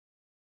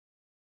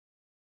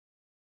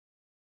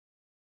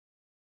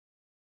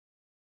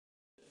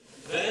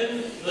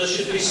there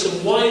should be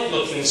some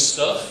white-looking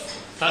stuff.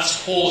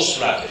 That's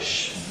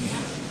horseradish.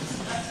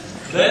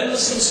 Then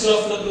there's some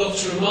stuff that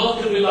looks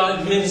remarkably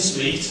like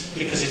mincemeat,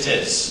 because it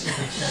is.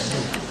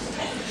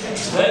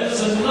 Then there's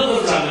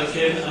another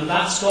ramekin, and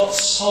that's got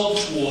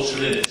salt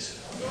water in it.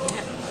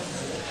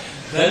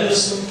 Then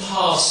there's some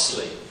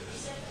parsley.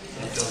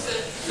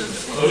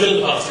 Oh,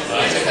 little parsley,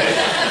 right? Okay.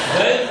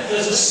 Then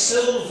there's a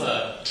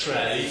silver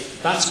tray,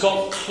 that's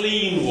got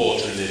clean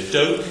water in it.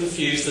 Don't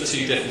confuse the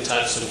two different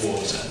types of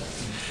water.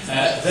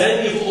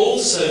 Then you've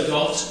also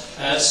got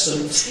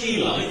some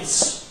tea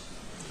lights.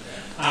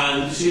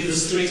 And you see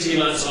there's 3 tea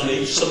lights on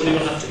each. Somebody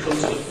will have to come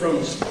to the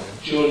front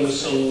during the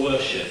song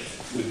worship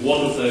with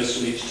one of those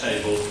from each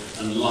table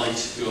and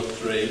light your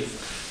 3.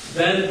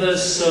 Then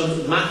there's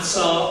some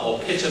matzah or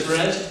pita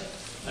bread.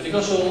 Have you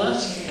got all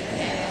that?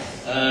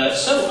 Yeah.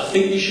 So I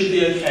think you should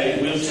be okay.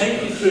 We'll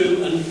take you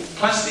through, and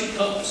plastic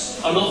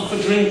cups are not for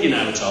drinking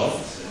out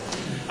of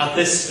at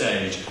this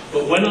stage.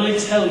 But when I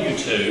tell you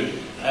to,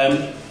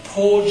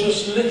 pour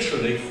just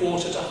literally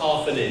 1/4 to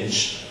half an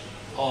inch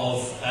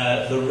of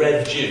the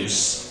red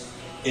juice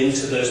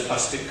into those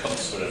plastic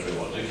cups for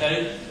everyone,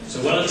 okay?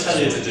 So when I tell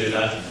you to do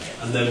that,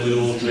 and then we'll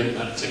all drink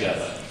that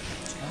together.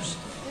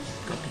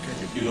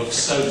 You look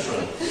so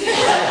thrilled.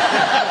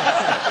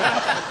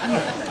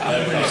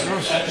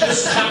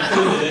 Just tap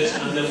in with it,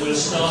 and then we'll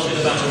start in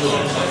about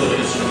another couple of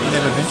minutes. I've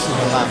never been to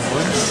the lamb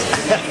once.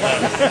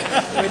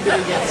 When did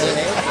we get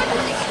there?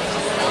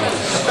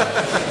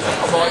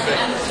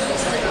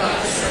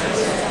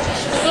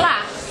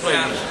 Black.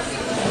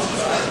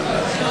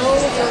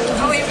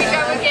 Oh, here we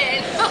go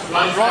again.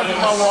 Right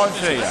with my wife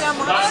here.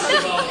 That's the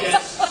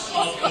markets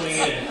are coming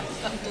in.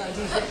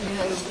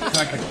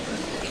 Thank you.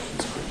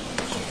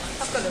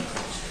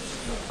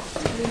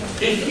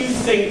 If you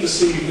think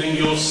this evening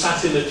you're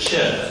sat in a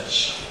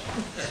church,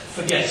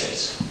 forget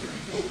it.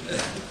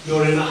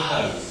 You're in a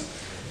home.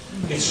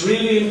 It's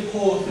really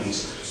important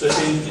that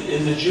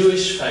in the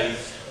Jewish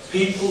faith,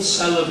 people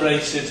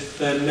celebrated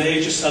their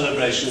major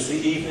celebrations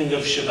the evening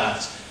of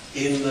Shabbat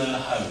in their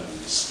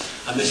homes.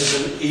 And this is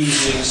an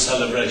evening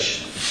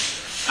celebration.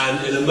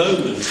 And in a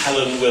moment,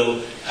 Helen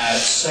will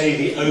say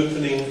the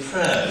opening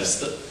prayers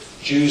that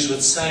Jews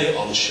would say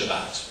on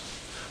Shabbat.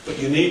 But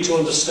you need to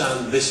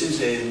understand this is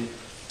in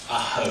a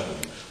home.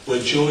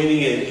 We're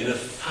joining in a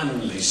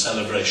family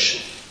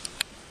celebration.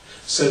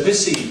 So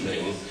this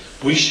evening,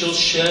 we shall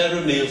share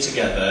a meal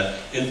together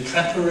in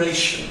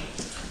preparation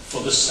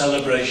for the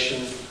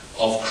celebration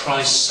of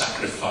Christ's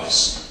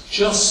sacrifice,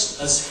 just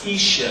as he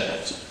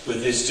shared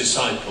with his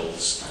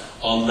disciples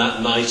on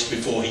that night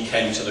before he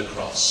came to the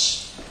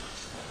cross.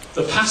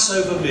 The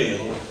Passover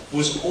meal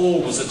was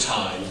always a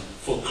time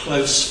for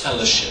close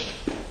fellowship.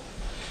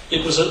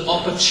 It was an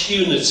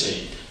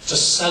opportunity to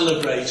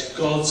celebrate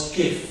God's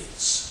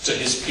gifts to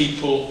his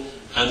people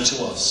and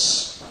to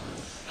us,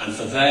 and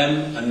for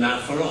them and now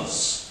for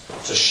us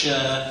to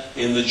share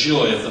in the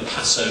joy of the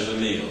Passover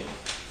meal.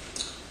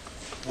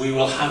 We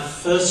will have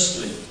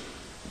firstly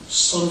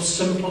some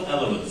simple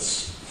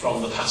elements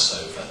from the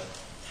Passover.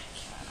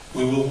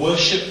 We will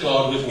worship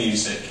God with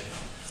music.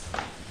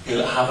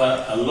 We'll have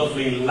a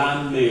lovely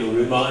lamb meal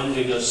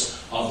reminding us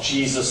of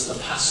Jesus, the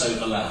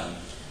Passover lamb.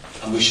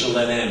 And we shall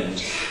then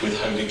end with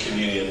Holy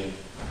Communion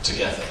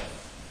together.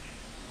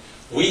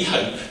 We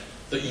hope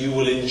that you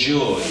will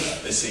enjoy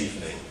this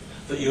evening,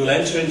 that you will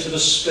enter into the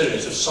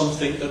spirit of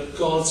something that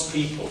God's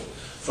people,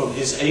 from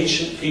his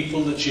ancient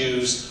people, the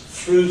Jews,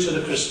 through to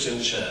the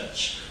Christian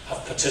church,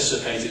 have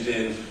participated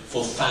in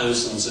for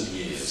thousands of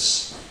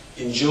years.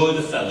 Enjoy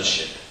the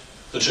fellowship,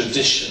 the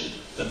tradition,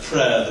 the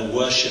prayer, the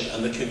worship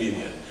and the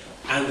communion,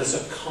 and as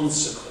a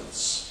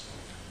consequence,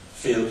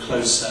 feel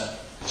closer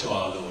to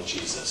our Lord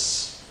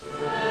Jesus.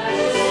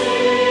 Thank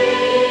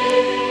you.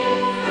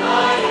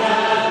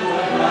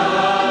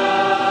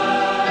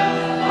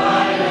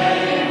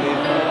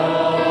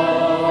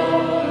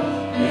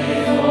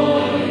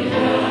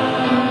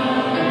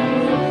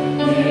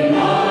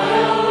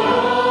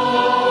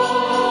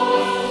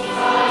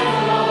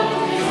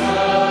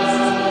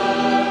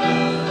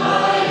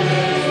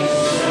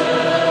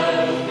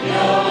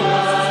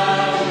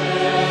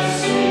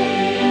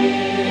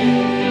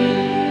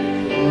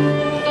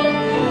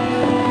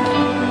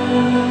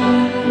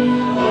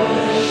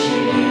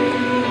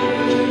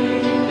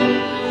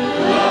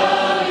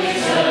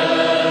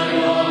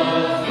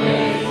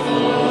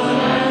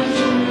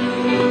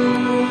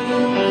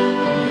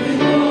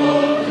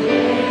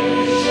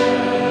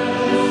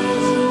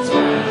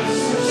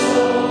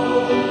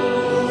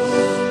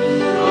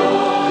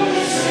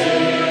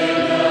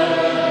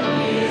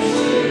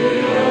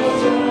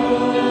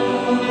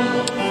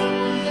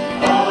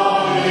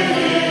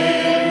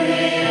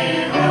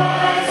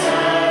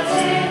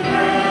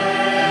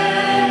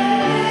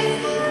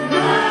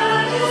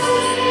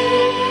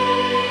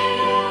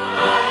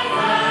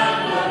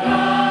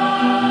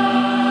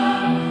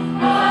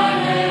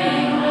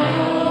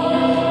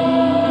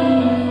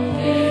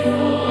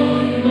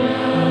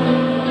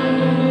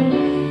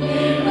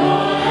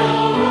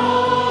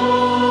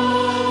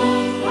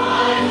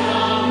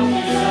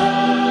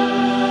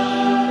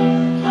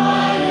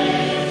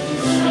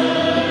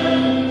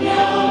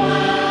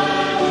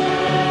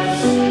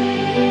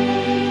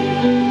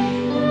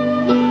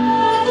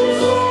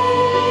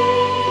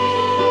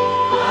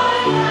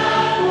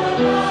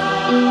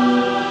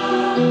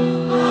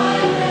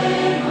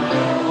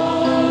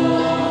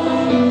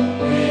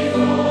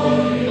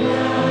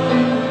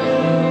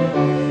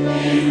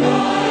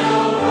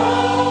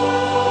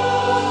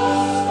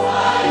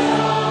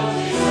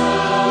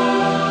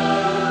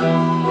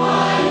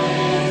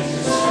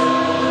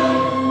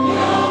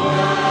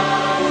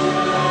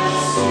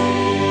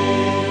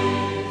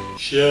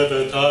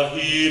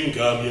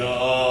 gam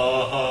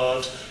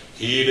yad,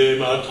 hine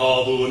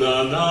matavun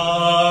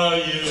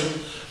anayim,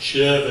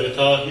 shevet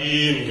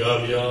ahim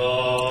gam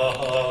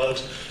yad,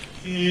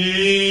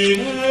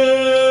 hine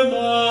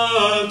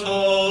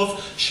matav,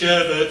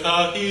 shevet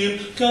ahim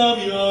gam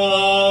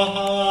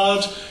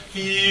yad,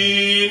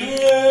 hine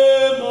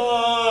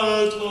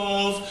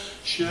matav,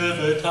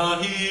 shevet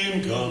ahim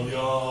gam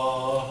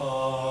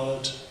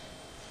yad.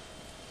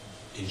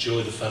 Enjoy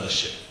the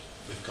fellowship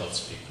with God's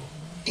people.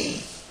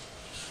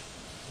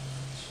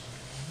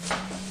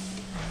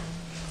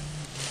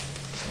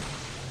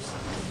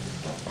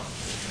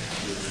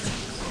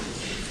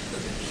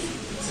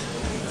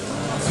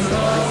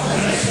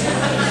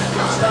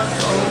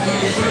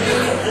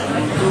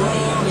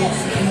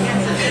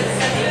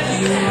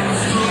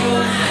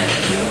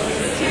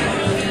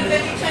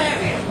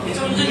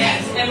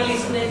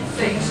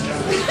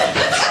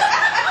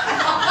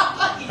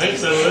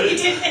 Thanks, Emily. You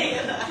didn't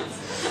hear that.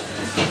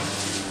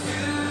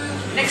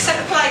 Next set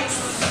of plates.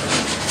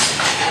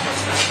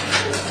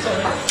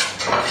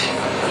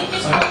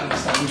 I don't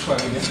understand which way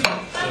we get.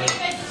 How many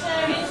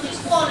vegetarians?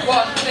 Just one.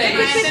 One, please.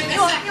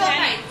 Your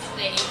plates,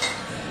 please.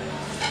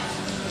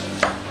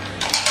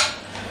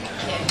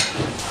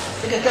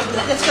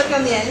 Let's go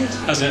on the end.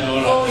 Has it all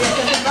right? Oh, yeah,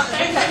 you've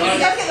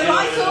got to get the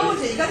right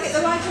order. You've got to get the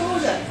right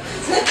order.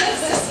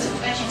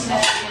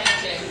 Vegetarian.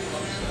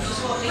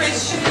 Chris,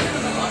 should we do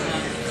another one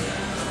now?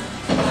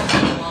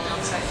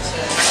 I'll take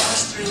two.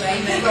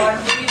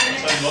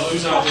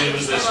 Whose idea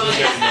was this? We're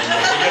getting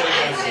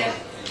there.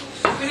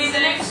 We need the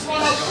next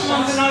one up from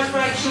under nice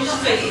Rachel's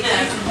feet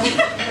now.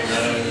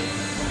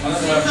 I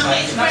don't know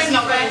if That's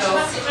not very good.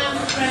 Pass it round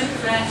for creme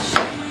fresh.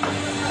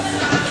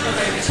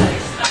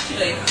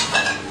 Actually,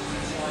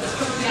 let's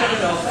put the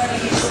other off.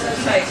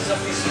 Potatoes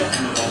off this stuff.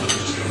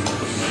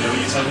 Whenever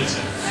you tell me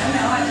to.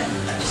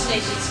 I just need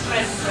it's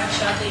creme fresh,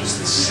 I think. It's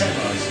the semi.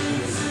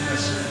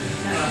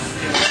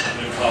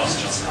 No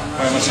pasture.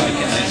 Where am I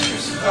taking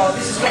extras? Oh,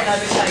 this is got no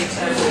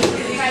potatoes.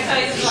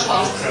 Potatoes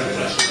off.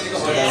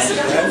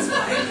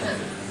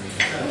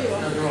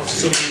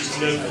 So there's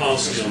no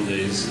parsley on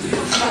these. Put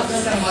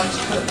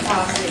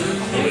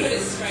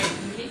it straight.